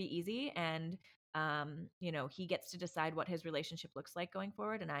isn't going to be easy. And, he gets to decide what his relationship looks like going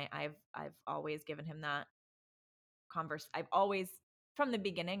forward. And I've always given him that I've always, from the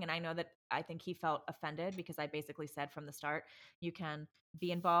beginning, and I know that I think he felt offended because I basically said from the start, you can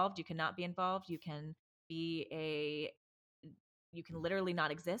be involved, you cannot be involved, you can literally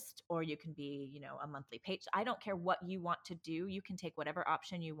not exist, or you can be, a monthly page. I don't care what you want to do. You can take whatever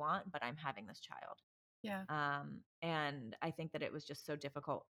option you want, but I'm having this child. Yeah. And I think that it was just so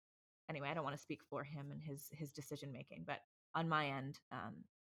difficult. Anyway, I don't want to speak for him and his decision making, but on my end,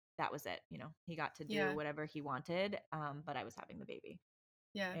 that was it. He got to do Yeah. whatever he wanted, but I was having the baby.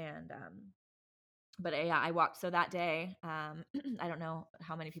 Yeah. And but yeah, I walked. So that day, I don't know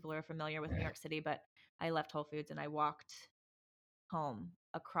how many people are familiar with New York City, but I left Whole Foods and I walked home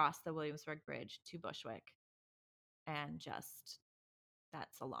across the Williamsburg Bridge to Bushwick, and just,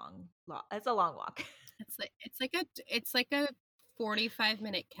 that's a long walk. It's like a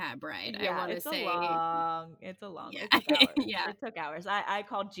 45-minute cab ride. I Yeah, want to say. it's a long, Yeah. it took hours. Yeah. It took hours. I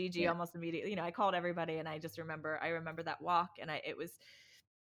called Gigi Yeah. almost immediately. I called everybody, and I remember that walk, and it was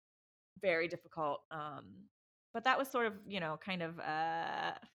very difficult. But that was sort of, kind of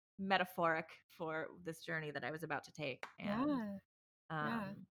metaphoric for this journey that I was about to take. And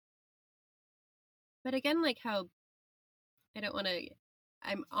Yeah. But again, like how I don't want to.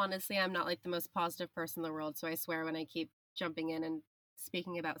 I'm not like the most positive person in the world, so I swear when I keep jumping in and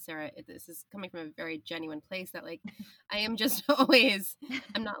speaking about Sarah, this is coming from a very genuine place that like I am just always.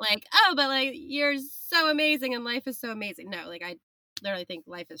 I'm not like, oh, but like you're so amazing and life is so amazing. No, like I literally think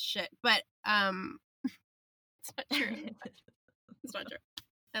life is shit. But it's not true. It's not true.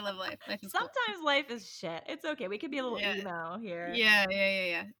 I love life. Life is sometimes cool. life is shit. It's okay. We could be a little emo here.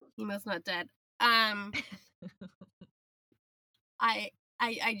 Yeah. Emo's not dead. I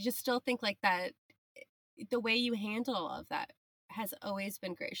just still think like that the way you handle all of that has always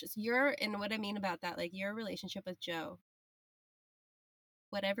been gracious. And what I mean about that, like your relationship with Joe,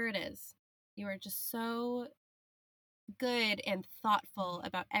 whatever it is, you are just so good and thoughtful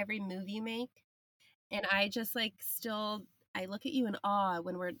about every move you make. And I just like I look at you in awe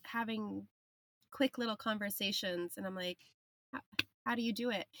when we're having quick little conversations, and I'm like, how do you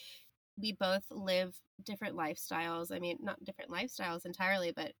do it? We both live different lifestyles. I mean, not different lifestyles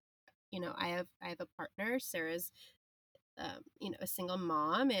entirely, but I have a partner. Sarah's, a single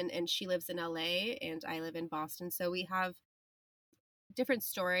mom, and she lives in LA, and I live in Boston. So we have different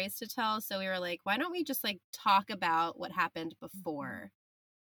stories to tell. So we were like, why don't we just like talk about what happened before?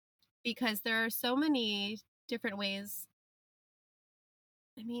 Because there are so many different ways.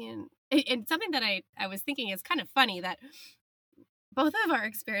 I mean, and something that I was thinking is kind of funny that both of our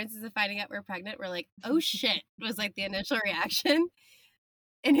experiences of finding out we're pregnant were like, oh shit, was like the initial reaction.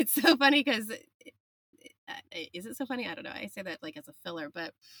 And it's so funny because, is it so funny? I don't know. I say that like as a filler,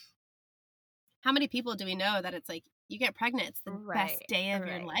 but how many people do we know that it's like you get pregnant, it's the best Right. day of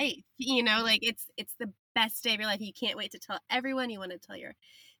your Right. life, you know, like it's the best day of your life. You can't wait to tell everyone. You want to tell your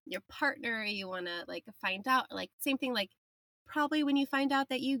partner. You want to like find out, like same thing, like probably when you find out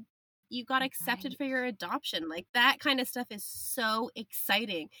that you got accepted Right. for your adoption, like that kind of stuff is so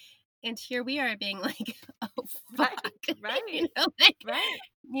exciting. And here we are being like, oh fuck, Right. you Right. know, like, Right.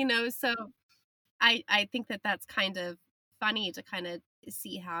 you know, so I think that that's kind of funny to kind of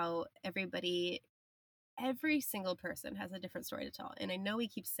see how every single person has a different story to tell. And I know we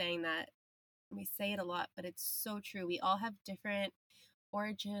keep saying that, and we say it a lot, but it's so true. We all have different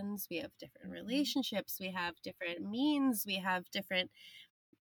origins, we have different Mhm. relationships, we have different means, we have different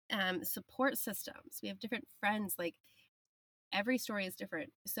support systems, we have different friends. Like every story is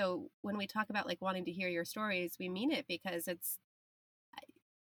different. So when we talk about like wanting to hear your stories, we mean it because it's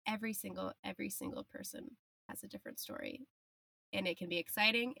every single person has a different story, and it can be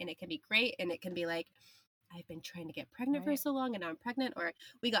exciting and it can be great and it can be like, I've been trying to get pregnant for Right. so long and now I'm pregnant, or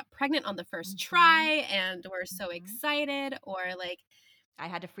we got pregnant on the first Mhm. try and we're so Mhm. excited, or like, I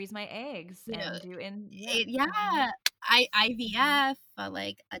had to freeze my eggs you know, and do in yeah. Mhm. yeah, Mhm. IVF,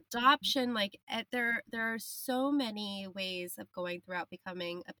 like Mhm. adoption, like there are so many ways of going throughout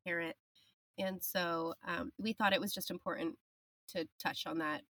becoming a parent. And so we thought it was just important to touch on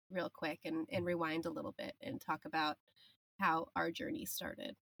that real quick and rewind a little bit and talk about how our journey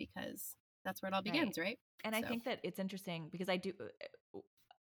started, because that's where it all Right. begins, right? And I So think that it's interesting because I do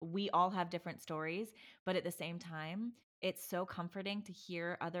we all have different stories, but at the same time, it's so comforting to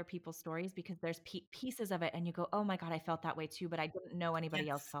hear other people's stories because there's pieces of it and you go, "Oh my god, I felt that way too, but I didn't know anybody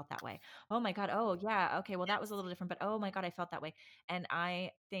else yes, felt that way." "Oh my god, oh yeah, okay, well that was a yes, little different, but oh my god, I felt that way." And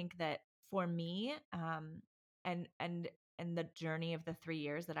I think that for me, and and the journey of the 3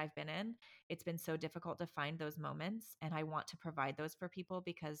 years that I've been in, it's been so difficult to find those moments, and I want to provide those for people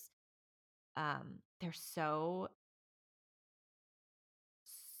because they're so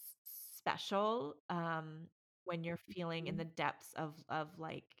special, when you're feeling in mhm, the depths of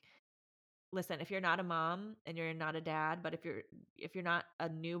like listen, if you're not a mom and you're not a dad, but if you're not a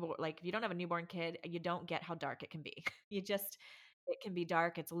newborn, like if you don't have a newborn kid, you don't get how dark it can be. You just it can be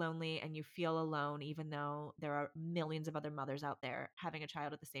dark, it's lonely, and you feel alone even though there are millions of other mothers out there having a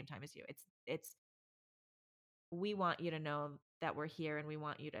child at the same time as you. It's we want you to know that we're here and we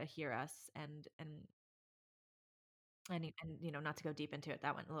want you to hear us and you know, not to go deep into it,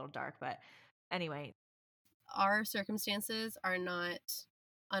 that went a little dark, but anyway. our circumstances are not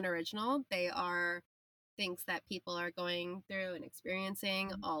unoriginal. They are things that people are going through and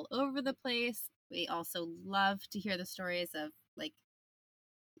experiencing Mhm. all over the place. We also love to hear the stories of like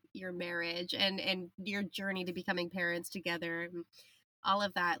your marriage and your journey to becoming parents together, and all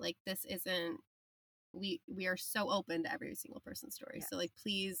of that. Like this isn't, we are so open to every single person's story. So Yes. like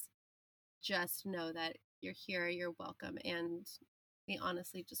please just know that you're here, you're welcome, and we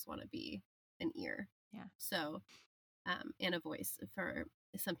honestly just want to be an ear. Yeah. So and a voice for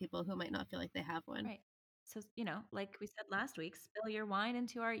some people who might not feel like they have one. Right. So, you know, like we said last week, spill your wine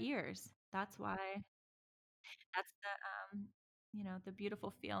into our ears. That's why that's you know, the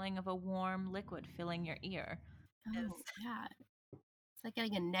beautiful feeling of a warm liquid filling your ear is Oh yeah, it's like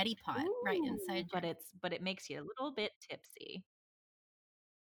getting a neti pot right ooh, inside your. but it makes you a little bit tipsy.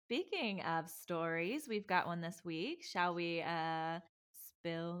 Speaking of stories, we've got one this week. Shall we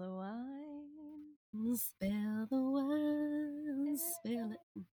spill the wine? Spill the wine, spill it,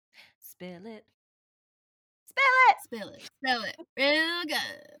 Spill it. Spill spill it, spill it, real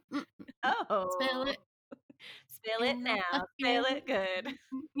good. it. Spill Oh. it, Spill it and I'll now. Spill fucking it good.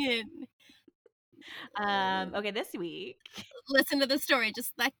 Okay, this week listen to the story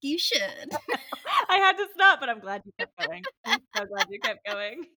just like you should. I had to stop, but I'm glad you kept going. I'm so glad you kept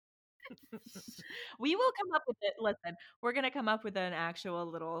going. We will come up with it. Listen, we're gonna come up with an actual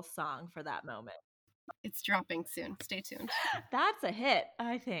little song for that moment. It's dropping soon. Stay tuned. That's a hit,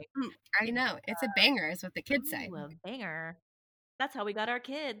 I think. I know it's a banger, is what the kids say. Ooh, a banger. That's how we got our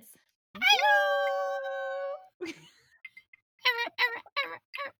kids. Woo!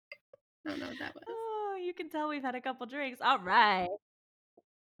 I don't know what that was. Oh, you can tell we've had a couple drinks. All right.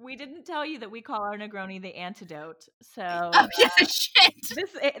 We didn't tell you that we call our Negroni the antidote. So Oh yeah, shit.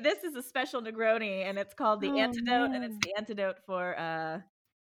 this is a special Negroni, and it's called the Oh antidote, and it's man. the antidote for uh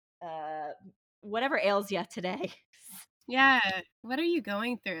whatever ails you today. Yeah. What are you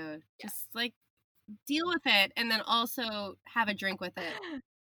going through? Yeah. Just like deal with it, and then also have a drink with it.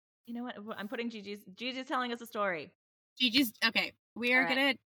 You know what? I'm putting Gigi's telling us a story. Gigi's okay. We All are right.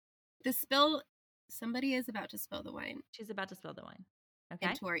 gonna the spill. Somebody is about to spill the wine She's about to spill the wine.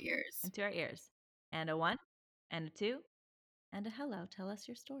 Okay? into our ears. Into our ears. And a one, and a two, and a hello. Tell us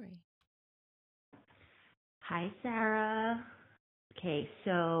your story. Hi, Sarah. Okay,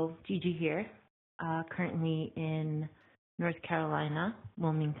 so Gigi here, currently in North Carolina,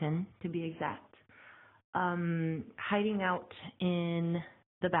 Wilmington to be exact. Hiding out in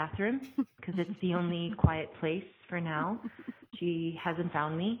the bathroom because it's the only quiet place for now. She hasn't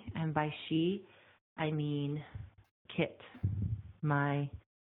found me, and by she, I mean Kit, my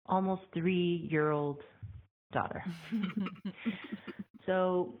almost 3-year-old daughter.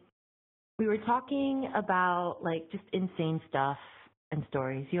 So we were talking about like just insane stuff and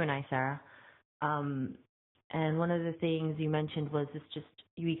stories, you and I, Sarah. And one of the things you mentioned was it's just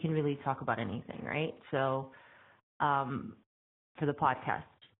we can really talk about anything, right? So for the podcast.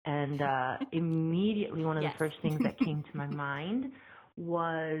 And immediately one of Yes. the first things that came to my mind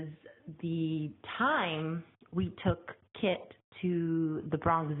was the time we took Kit to the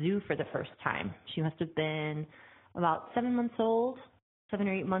Bronx Zoo for the first time. She must have been about 7 or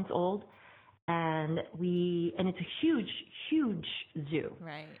 8 months old. And it's a huge zoo.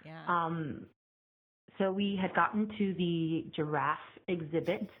 Right, yeah. So we had gotten to the giraffe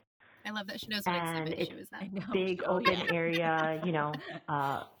exhibit. I love that she knows what And exhibit it's she was I at. know. big Oh, open yeah. area,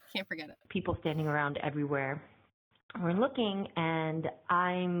 Can't forget it. people standing around everywhere. We're looking, and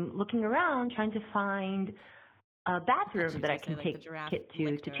I'm looking around trying to find a bathroom that I can take Kit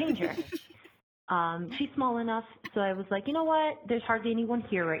to change her. She's small enough, so I was like, you know what? There's hardly anyone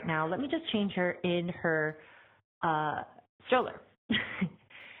here right now. Let me just change her in her stroller.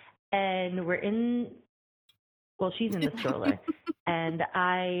 And she's in the stroller. And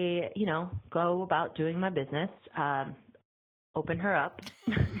I, go about doing my business, open her up,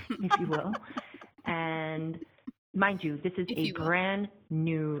 if you will. And mind you, this is a brand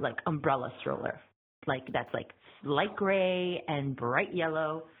new, like, umbrella stroller. Like, that's like light gray and bright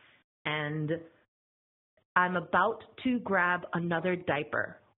yellow. And I'm about to grab another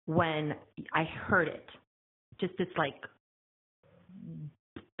diaper when I heard it. Just this like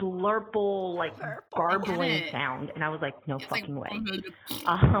blurple, like garbling sound. And I was like, no fucking way.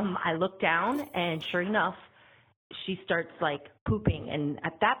 I looked down, and sure enough, she starts like pooping. And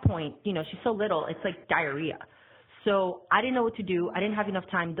at that point, she's so little, it's like diarrhea. So I didn't know what to do. I didn't have enough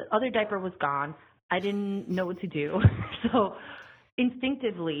time. The other diaper was gone. I didn't know what to do. So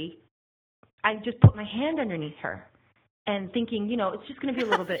instinctively, I just put my hand underneath her and thinking, it's just going to be a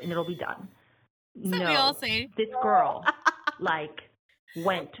little bit and it'll be done. So we all say. This girl, like,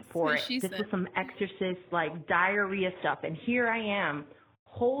 went for it. This said. was some exorcist, like, diarrhea stuff. And here I am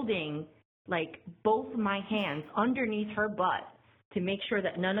holding, like, both my hands underneath her butt to make sure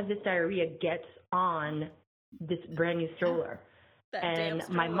that none of this diarrhea gets on this brand new stroller. And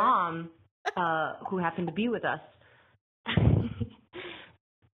my mom, who happened to be with us,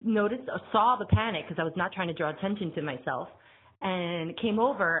 saw the panic because I was not trying to draw attention to myself, and came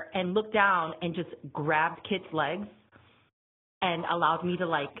over and looked down and just grabbed Kit's legs and allowed me to,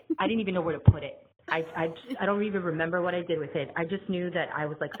 like, I didn't even know where to put it. I don't even remember what I did with it. I just knew that I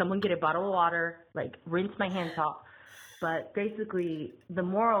was like, someone get a bottle of water, like, rinse my hands off. But basically, the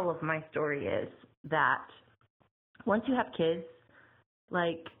moral of my story is that once you have kids,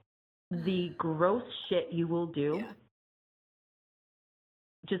 like, the gross shit you will do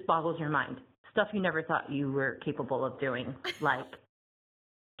just boggles your mind. Stuff you never thought you were capable of doing, like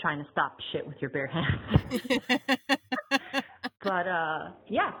trying to stop shit with your bare hands. But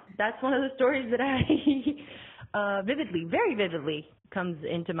yeah, that's one of the stories that I very vividly comes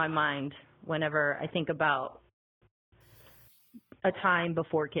into my mind whenever I think about a time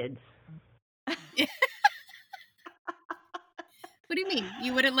before kids. What do you mean?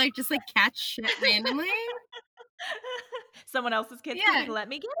 You wouldn't just catch shit randomly? Someone else's kid let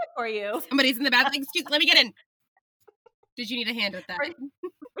me get it for you. Somebody's in the bathroom. Excuse, let me get in. Did you need a hand with that?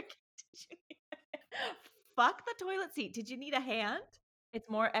 Fuck the toilet seat. Did you need a hand? It's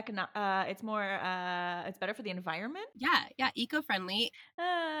more it's better for the environment. Yeah, eco-friendly.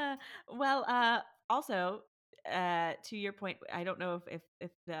 Also, to your point, I don't know if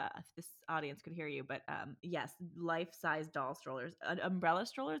this audience could hear you, but yes, life-size doll strollers, umbrella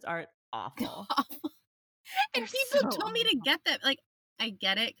strollers are awful. And people told me to get them. Like, I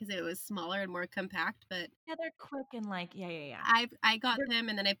get it because it was smaller and more compact, but yeah, they're quick and like yeah. I got them,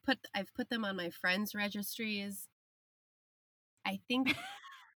 and then I've put them on my friends' registries. I think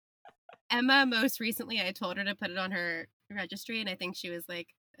Emma, most recently, I told her to put it on her registry, and I think she was like,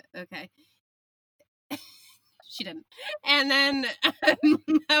 okay. She didn't. And then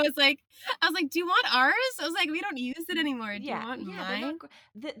I was like, do you want ours? I was like, we don't use it anymore. Do you want mine?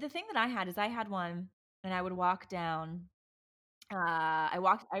 The thing that I had is I had one, and I would walk down. I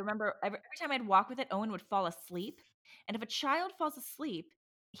remember every time I'd walk with it, Owen would fall asleep. And if a child falls asleep,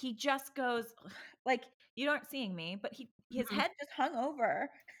 he just goes like you aren't seeing me, but his Mhm. head just hung over.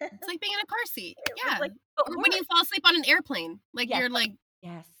 It's like being in a car seat. It was Yeah. like, but Or when you fall asleep on an airplane. Like yes, you're like,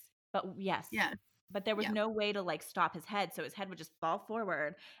 yes, but yes. yeah. But there was Yeah. no way to like stop his head, so his head would just fall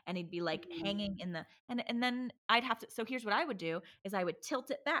forward and he'd be like hanging in the and then I'd have to so here's what I would do is I would tilt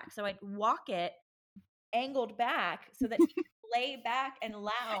it back. So I'd walk it angled back so that he could lay back and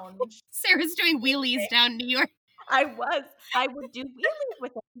lounge. Sarah's doing wheelies down New York. I would do wheelies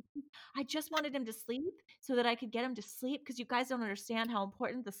with him. I just wanted him to sleep so that I could get him to sleep because you guys don't understand how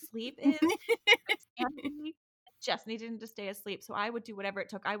important the sleep is. Sanity. Just needed him to stay asleep. So I would do whatever it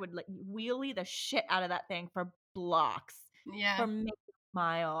took. I would like wheelie the shit out of that thing for blocks. Yeah. For me to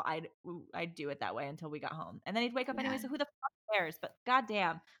smile, I'd do it that way until we got home. And then he'd wake up anyway, Yeah. so who the fuck cares? But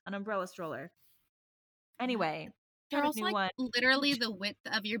goddamn, an umbrella stroller. Anyway, They're got a also new like one. literally the width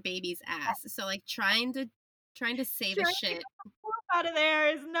of your baby's ass. So like trying to save a Trying to shit. get the poop out of there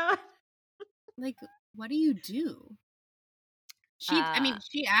is not. Like, what do you do? I mean,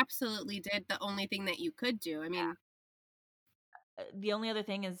 she absolutely did the only thing that you could do. I mean, The only other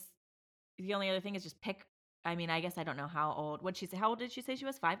thing is just pick. I mean, I guess I don't know how old. What'd she say? How old did she say she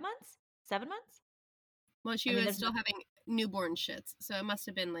was? 5 months? 7 months? well, she I mean, was there's still having newborn shits, so it must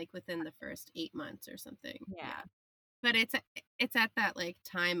have been like within the first 8 months or something. Yeah. But it's at that like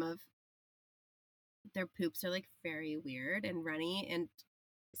time of their poops are like very weird and runny and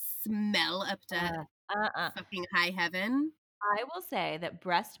smell up to fucking high heaven. I will say that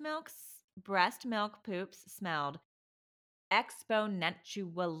breast milk poops smelled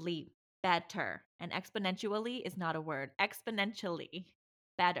exponentially better. And exponentially is not a word. Exponentially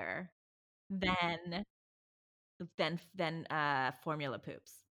better than formula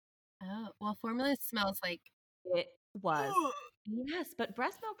poops. Oh, well, formula smells like It was. Yes, but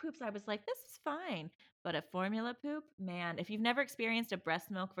breast milk poops, I was like, this is fine. But a formula poop, man, if you've never experienced a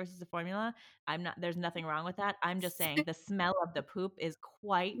breast milk versus a formula, there's nothing wrong with that. I'm just saying the smell of the poop is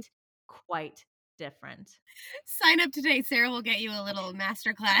quite different. Sign up today. Sarah will get you a little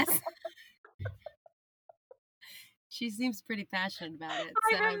masterclass. She seems pretty passionate about it.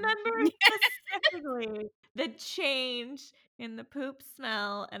 I remember specifically the change in the poop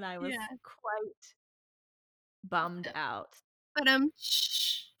smell, and I was quite bummed out. But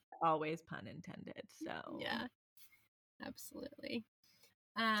shh. Always pun intended. So yeah, absolutely.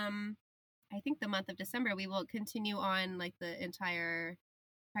 I think the month of December we will continue on like the entire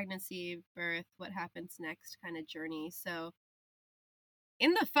pregnancy, birth, what happens next kind of journey. So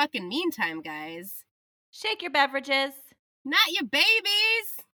in the fucking meantime, guys, shake your beverages. Not your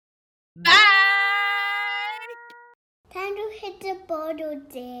babies. Bye. Time to hit the bottle,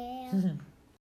 dear.